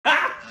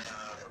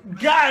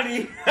Got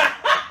him.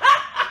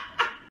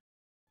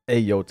 Hey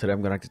yo, today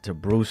I'm gonna act to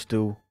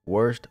Brewstew,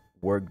 worst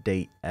work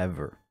day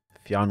ever.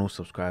 If y'all don't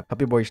subscribe, help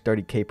your boys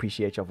 30K.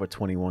 Appreciate y'all for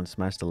 21.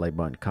 Smash the like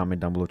button.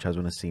 Comment down below what y'all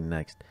wanna see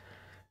next.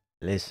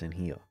 Listen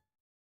here.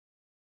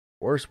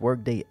 Worst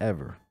work day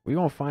ever. We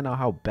gonna find out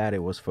how bad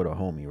it was for the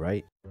homie,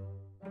 right?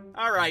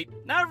 Alright,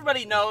 now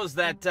everybody knows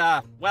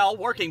that, well,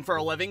 working for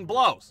a living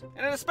blows.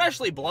 And it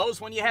especially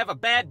blows when you have a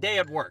bad day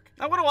at work.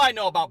 Now, what do I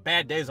know about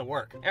bad days at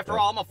work? After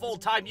all, I'm a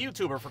full-time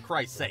YouTuber, for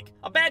Christ's sake.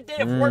 A bad day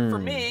of work for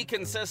me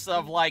consists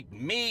of, like,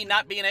 me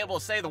not being able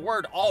to say the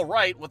word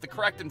alright with the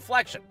correct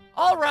inflection.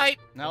 Alright.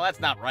 No, that's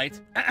not right.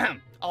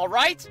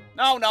 Alright?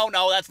 No,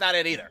 that's not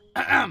it either.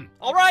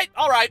 Alright.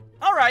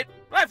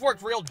 I've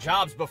worked real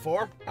jobs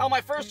before. Hell,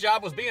 my first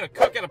job was being a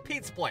cook at a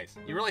pizza place.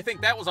 You really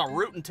think that was a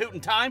rootin' tootin'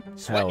 time?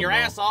 Sweating your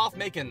ass off,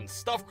 making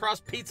stuffed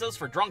crust pizzas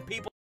for drunk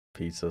people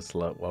Pizza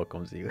slut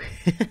welcomes you.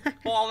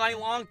 all night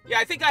long? Yeah,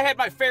 I think I had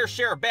my fair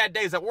share of bad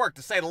days at work,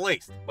 to say the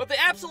least. But the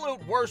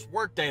absolute worst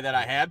work day that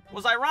I had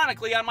was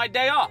ironically on my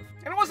day off.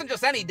 And it wasn't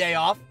just any day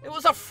off, it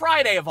was a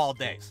Friday of all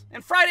days.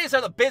 And Fridays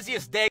are the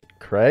busiest days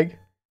Craig,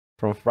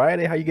 from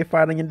Friday, how you get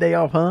fired on your day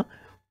off, huh?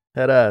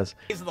 Head ass.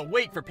 of the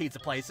week for pizza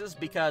places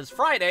because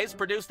Fridays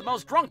produce the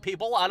most drunk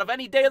people out of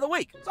any day of the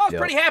week. So I was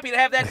pretty happy to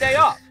have that day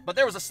off. But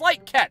there was a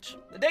slight catch.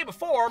 The day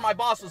before, my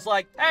boss was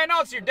like, hey, I know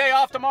it's your day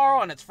off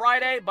tomorrow and it's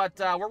Friday, but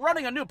we're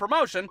running a new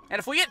promotion, and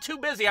if we get too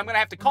busy, I'm gonna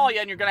have to call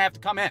you and you're gonna have to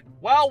come in.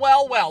 Well,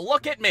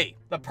 look at me.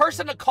 The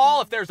person to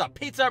call if there's a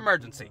pizza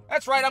emergency.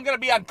 That's right, I'm gonna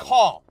be on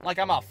call. Like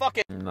I'm a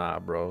fucking... Nah,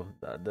 bro.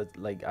 That's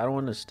like, I don't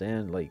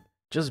understand. Like,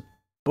 just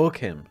book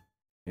him.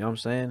 You know what I'm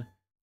saying?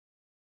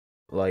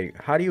 Like,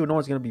 how do you know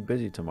it's gonna be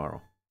busy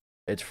tomorrow?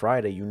 It's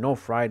Friday. You know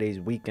Fridays,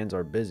 weekends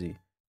are busy.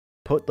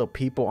 Put the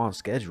people on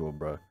schedule,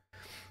 bro.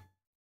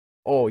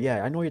 Oh,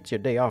 yeah, I know it's your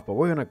day off, but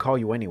we're gonna call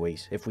you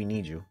anyways if we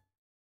need you.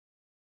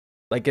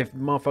 Like, if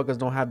motherfuckers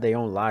don't have their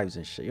own lives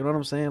and shit. You know what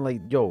I'm saying?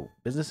 Like, yo,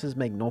 businesses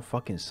make no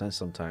fucking sense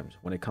sometimes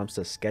when it comes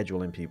to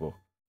scheduling people. You know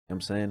what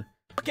I'm saying?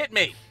 Look at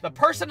me. The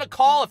person to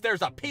call if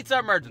there's a pizza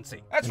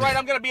emergency. That's right,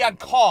 I'm gonna be on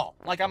call.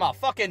 Like I'm a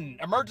fucking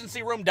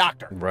emergency room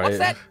doctor. Right. What's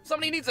that?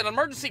 Somebody needs an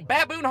emergency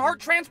baboon heart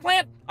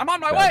transplant? I'm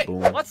on my way.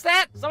 What's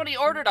that? Somebody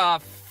ordered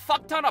a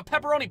fuck ton of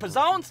pepperoni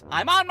pizzones?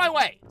 I'm on my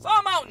way. So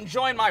I'm out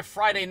enjoying my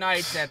Friday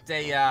night at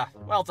a,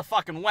 well, it's a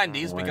fucking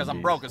Wendy's because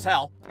I'm broke as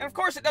hell. And of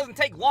course it doesn't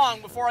take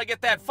long before I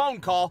get that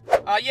phone call.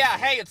 Yeah,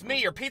 hey, it's me,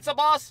 your pizza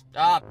boss.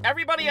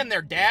 Everybody and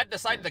their dad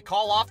decided to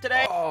call off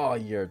today. Oh,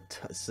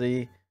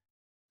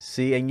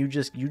 See, and you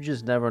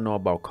just never know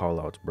about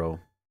call-outs, bro.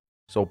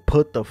 So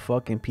put the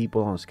fucking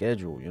people on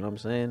schedule, you know what I'm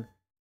saying?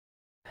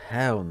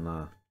 Hell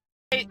nah.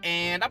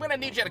 And I'm gonna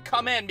need you to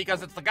come in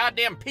because it's the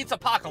goddamn pizza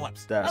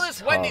apocalypse. That's now, this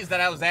tough. Wendy's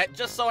that I was at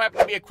just so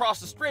happened to be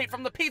across the street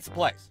from the pizza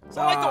place.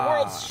 So like the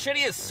world's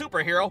shittiest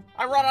superhero,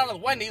 I run out of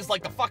the Wendy's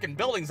like the fucking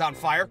building's on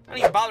fire. I don't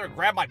even bother to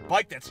grab my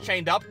bike that's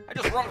chained up. I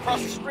just run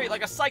across the street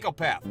like a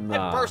psychopath.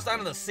 I burst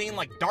onto the scene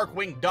like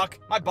Darkwing Duck.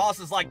 My boss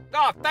is like,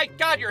 oh, thank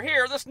God you're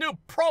here. This new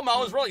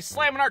promo is really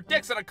slamming our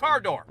dicks in a car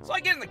door. So I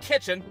get in the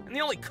kitchen, and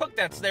the only cook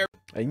that's there...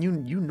 And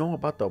you know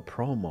about the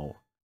promo.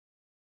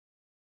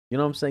 You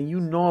know what I'm saying? You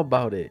know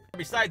about it.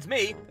 Besides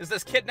me, is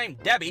this kid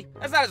named Debbie.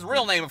 That's not his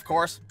real name, of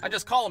course. I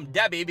just call him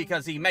Debbie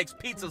because he makes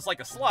pizzas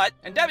like a slut,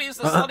 and Debbie is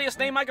the sluttiest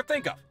name I could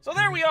think of. So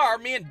there we are,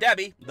 me and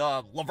Debbie,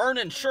 the Laverne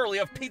and Shirley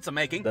of pizza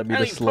making. I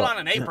don't even put on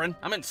an apron.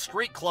 I'm in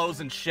street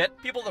clothes and shit.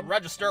 People that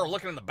register are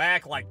looking in the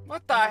back like,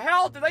 what the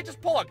hell? Did they just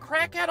pull a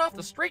crackhead off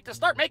the street to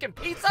start making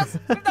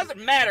pizzas? It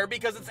doesn't matter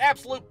because it's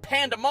absolute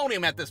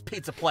pandemonium at this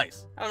pizza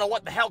place. I don't know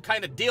what the hell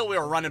kind of deal we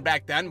were running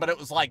back then, but it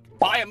was like,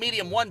 buy a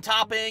medium one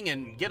topping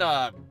and get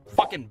a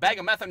fucking bag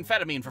of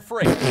methamphetamine for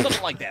free.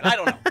 Something like that. I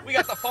don't know. We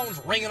got the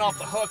phones ringing off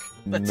the hook.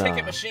 The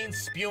ticket machine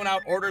spewing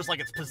out orders like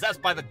it's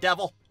possessed by the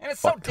devil. And it's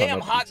so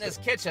damn hot in this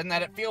kitchen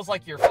that it feels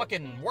like you're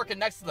fucking working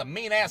next to the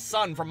mean-ass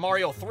son from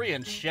Mario 3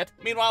 and shit.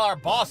 Meanwhile, our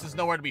boss is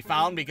nowhere to be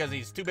found because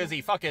he's too busy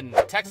fucking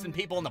texting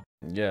people in the...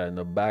 Yeah, in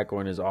the back or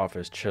in his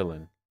office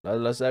chilling.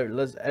 Let's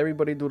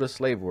everybody do the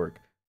slave work.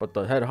 But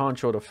the head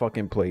honcho of the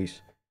fucking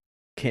place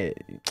can't...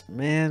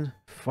 Man,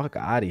 fuck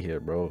out of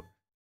here, bro.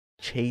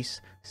 Chase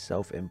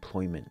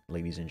self-employment,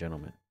 ladies and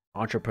gentlemen.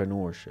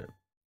 Entrepreneurship.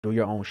 Do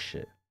your own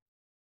shit.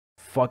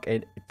 Fuck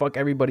it. Fuck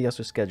everybody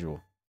else's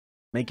schedule.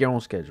 Make your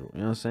own schedule. You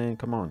know what I'm saying?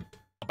 Come on.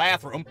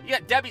 Bathroom. You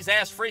got Debbie's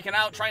ass freaking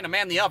out trying to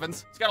man the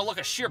ovens. He's got a look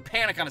of sheer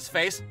panic on his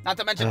face. Not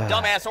to mention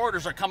dumbass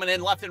orders are coming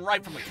in left and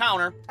right from the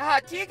counter.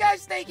 Do you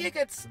guys think you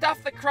could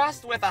stuff the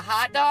crust with a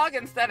hot dog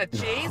instead of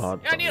cheese?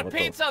 I need a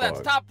pizza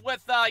that's topped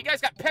with, you guys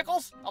got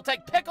pickles? I'll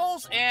take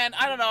pickles and,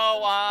 I don't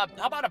know,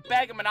 how about a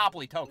bag of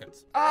Monopoly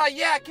tokens?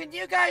 Yeah, can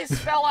you guys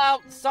spell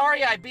out,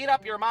 sorry I beat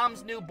up your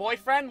mom's new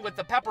boyfriend with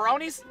the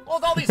pepperonis? Well,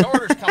 with all these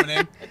orders coming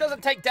in, it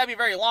doesn't take Debbie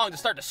very long to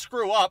start to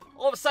screw up.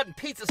 All of a sudden,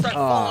 pizza starts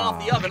falling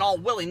off the oven all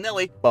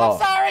willy-nilly. I'm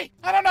sorry,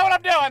 I don't know what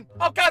I'm doing.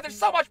 Oh God, there's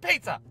so much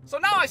pizza. So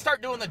now I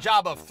start doing the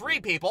job of 3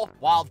 people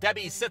while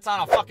Debbie sits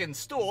on a fucking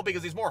stool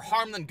because he's more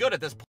harm than good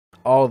at this point.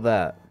 All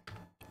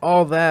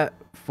that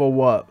for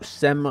what?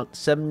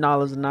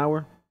 $7 an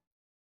hour?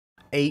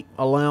 8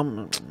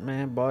 alarm.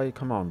 Man, boy,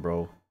 come on,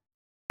 bro.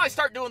 I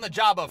start doing the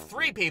job of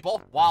 3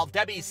 people, while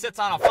Debbie sits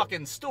on a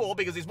fucking stool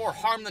because he's more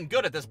harm than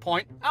good at this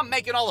point. I'm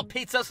making all the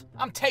pizzas.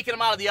 I'm taking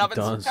them out of the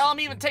ovens. Hell, I'm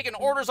even taking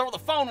orders over the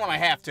phone when I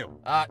have to.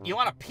 You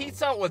want a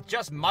pizza with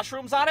just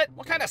mushrooms on it?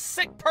 What kind of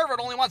sick pervert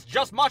only wants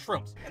just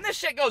mushrooms? And this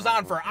shit goes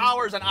on for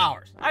hours and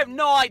hours. I have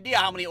no idea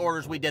how many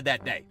orders we did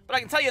that day. But I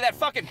can tell you that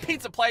fucking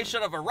pizza place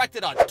should have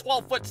erected a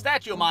 12-foot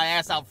statue of my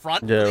ass out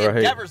front for the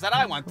endeavors that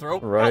I went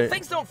through. Now,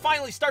 things don't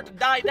finally start to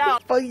die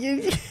down. Fuck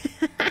you.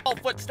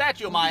 12-foot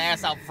statue of my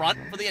ass out front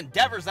for the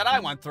endeavors that I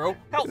went through.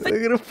 Hell, look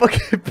at the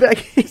fucking back.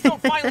 Things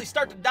don't finally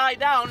start to die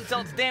down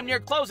until it's damn near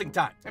closing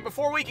time. And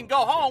before we can go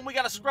home, we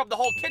gotta scrub the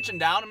whole kitchen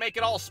down and make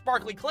it all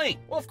sparkly clean.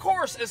 Well, of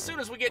course, as soon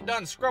as we get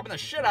done scrubbing the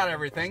shit out of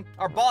everything,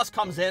 our boss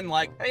comes in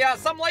like, hey,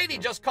 some lady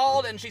just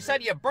called and she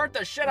said you burnt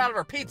the shit out of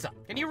her pizza.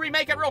 Can you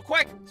remake it real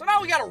quick? So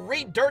now we gotta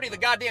re-dirty the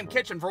goddamn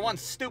kitchen for one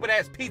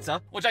stupid-ass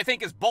pizza, which I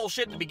think is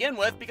bullshit to begin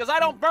with because I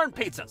don't burn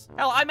pizzas.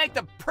 Hell, I make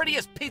the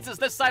prettiest pizzas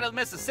this side of the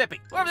Mississippi.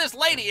 Whoever this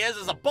lady is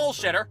a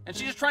bullshitter, and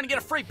she's just trying to get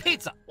a free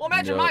pizza. Well,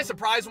 imagine my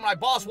surprise when my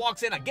boss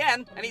walks in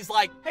again, and he's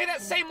like, hey,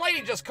 that same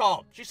lady just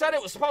called. She said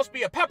it was supposed to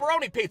be a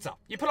pepperoni pizza.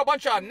 You put a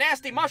bunch of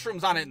nasty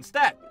mushrooms on it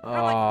instead. And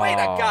I'm like, wait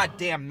a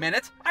goddamn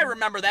minute. I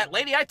remember that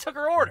lady. I took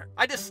her order.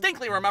 I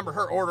distinctly remember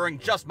her ordering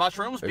just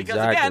mushrooms because,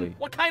 again,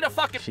 what kind of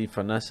fucking... She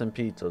finessing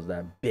pizzas,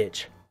 that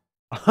bitch.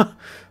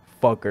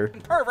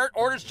 Fucker. Pervert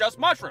orders just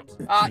mushrooms.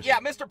 Yeah,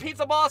 Mr.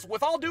 Pizza Boss,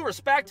 with all due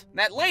respect,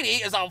 that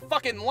lady is a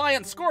fucking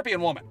lion scorpion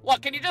woman.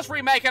 Look, can you just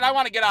remake it? I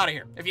want to get out of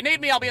here. If you need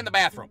me, I'll be in the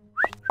bathroom.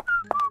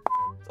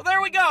 So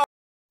there we go.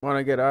 Want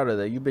to get out of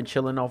there? You've been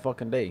chilling all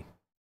fucking day.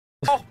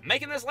 Oh,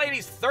 making this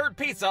lady's 3rd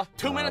pizza,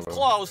 2 minutes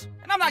close,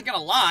 and I'm not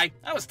gonna lie,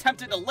 I was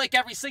tempted to lick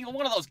every single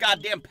one of those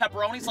goddamn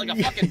pepperonis like a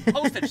fucking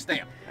postage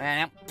stamp.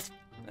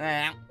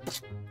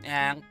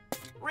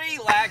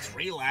 Relax,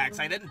 relax,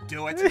 I didn't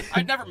do it.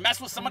 I'd never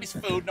mess with somebody's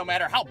food, no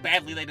matter how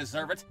badly they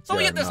deserve it. So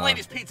we get this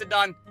lady's pizza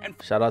done, and...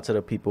 Shout out to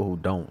the people who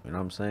don't, you know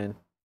what I'm saying?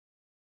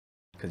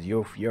 Because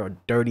you're a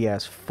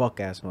dirty-ass,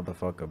 fuck-ass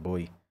motherfucker,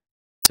 boy.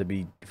 To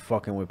be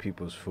fucking with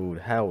people's food.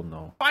 Hell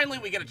no. Finally,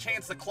 we get a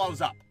chance to close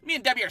up. Me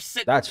and Debbie are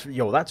sitting...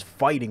 That's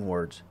fighting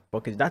words.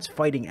 Fucking, that's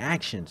fighting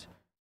actions.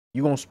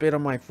 You gonna spit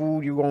on my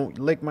food? You gonna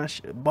lick my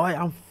shit? Boy,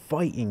 I'm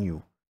fighting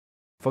you.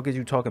 Fuck is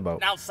you talking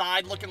about?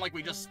 Outside, looking like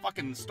we just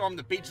fucking stormed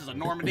the beaches of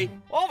Normandy.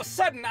 All of a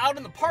sudden, out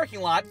in the parking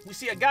lot, we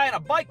see a guy on a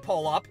bike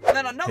pull up, and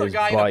then another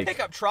guy in a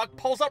pickup truck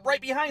pulls up right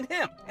behind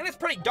him. And it's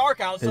pretty dark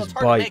out, so it's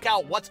hard to make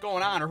out what's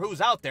going on or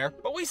who's out there.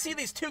 But we see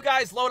these 2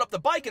 guys load up the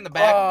bike in the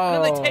back,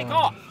 and then they take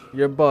off.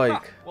 Your bike. Huh.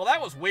 Well, that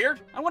was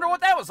weird. I wonder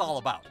what that was all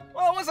about.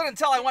 Well, it wasn't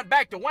until I went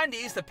back to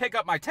Wendy's to pick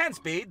up my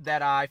 10-speed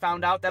that I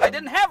found out that I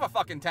didn't have a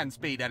fucking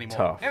 10-speed anymore.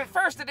 Tough. And at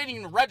first, it didn't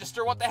even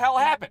register what the hell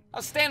happened. I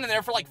was standing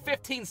there for like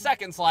 15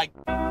 seconds like...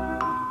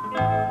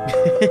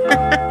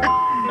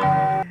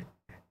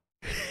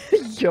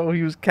 Yo,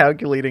 he was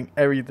calculating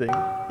everything.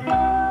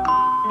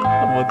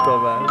 I'm a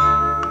dumbass.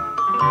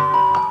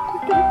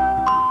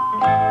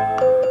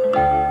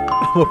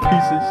 I'm a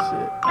piece of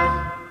shit.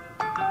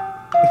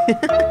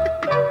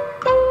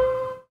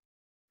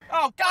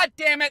 Oh, god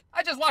damn it!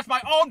 I just watched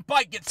my own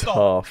bike get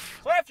stolen.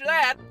 Tough. So after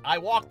that, I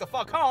walked the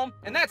fuck home,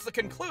 and that's the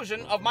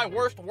conclusion of my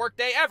worst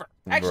workday ever.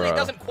 Actually, it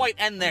doesn't quite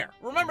end there.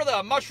 Remember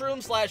the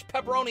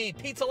mushroom/pepperoni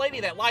pizza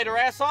lady that lied her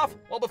ass off?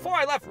 Well, before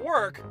I left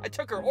work, I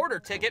took her order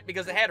ticket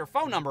because it had her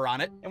phone number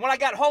on it, and when I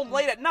got home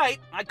late at night,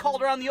 I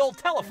called her on the old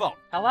telephone.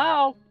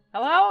 Hello?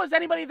 Hello? Is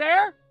anybody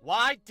there?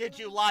 Why did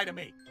you lie to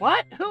me?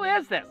 What? Who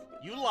is this?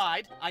 You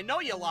lied. I know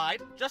you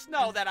lied. Just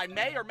know that I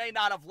may or may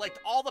not have licked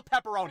all the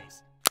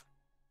pepperonis.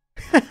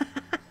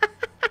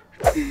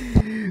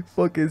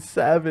 Fucking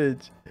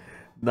savage.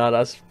 Nah,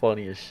 that's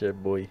funny as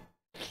shit, boy.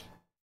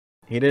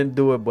 He didn't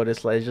do it, but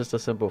it's like, it's just a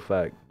simple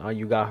fact. Now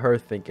you got her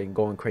thinking,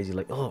 going crazy,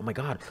 like, oh my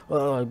god,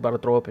 oh, I'm about to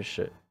throw up and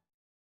shit.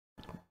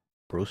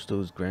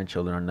 Brewstew's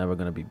grandchildren are never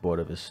gonna be bored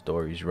of his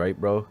stories, right,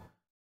 bro?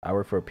 I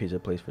worked for a pizza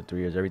place for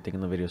 3 years. Everything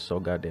in the video is so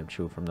goddamn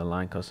true, from the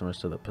line customers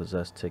to the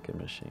possessed ticket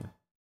machine.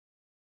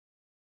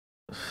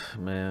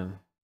 Man,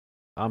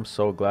 I'm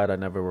so glad I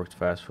never worked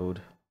fast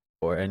food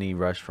or any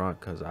restaurant,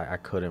 because I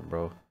couldn't,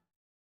 bro.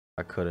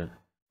 I couldn't.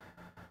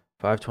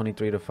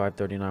 5:23 to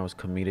 5:39 was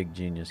comedic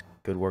genius.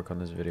 Good work on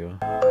this video.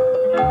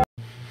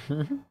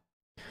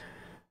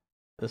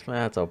 This man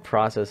had to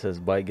process his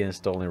bike getting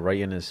stolen right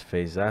in his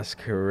face. That's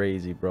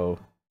crazy, bro.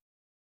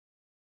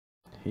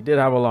 He did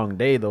have a long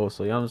day though,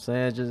 so you know what I'm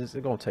saying? It's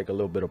gonna take a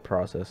little bit of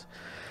process.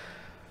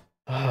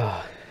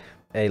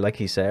 Hey, like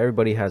he said,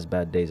 everybody has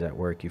bad days at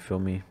work, you feel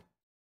me?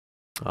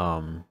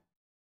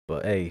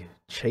 But hey,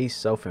 chase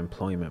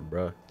self-employment,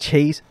 bro.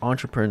 Chase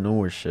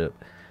entrepreneurship.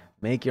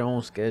 Make your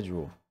own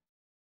schedule.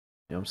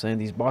 You know what I'm saying?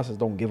 These bosses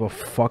don't give a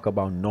fuck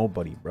about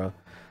nobody, bro.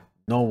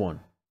 No one.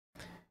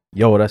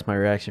 Yo, that's my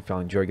reaction. If y'all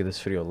enjoyed, give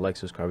this video a like,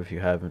 subscribe if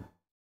you haven't.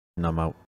 And I'm out.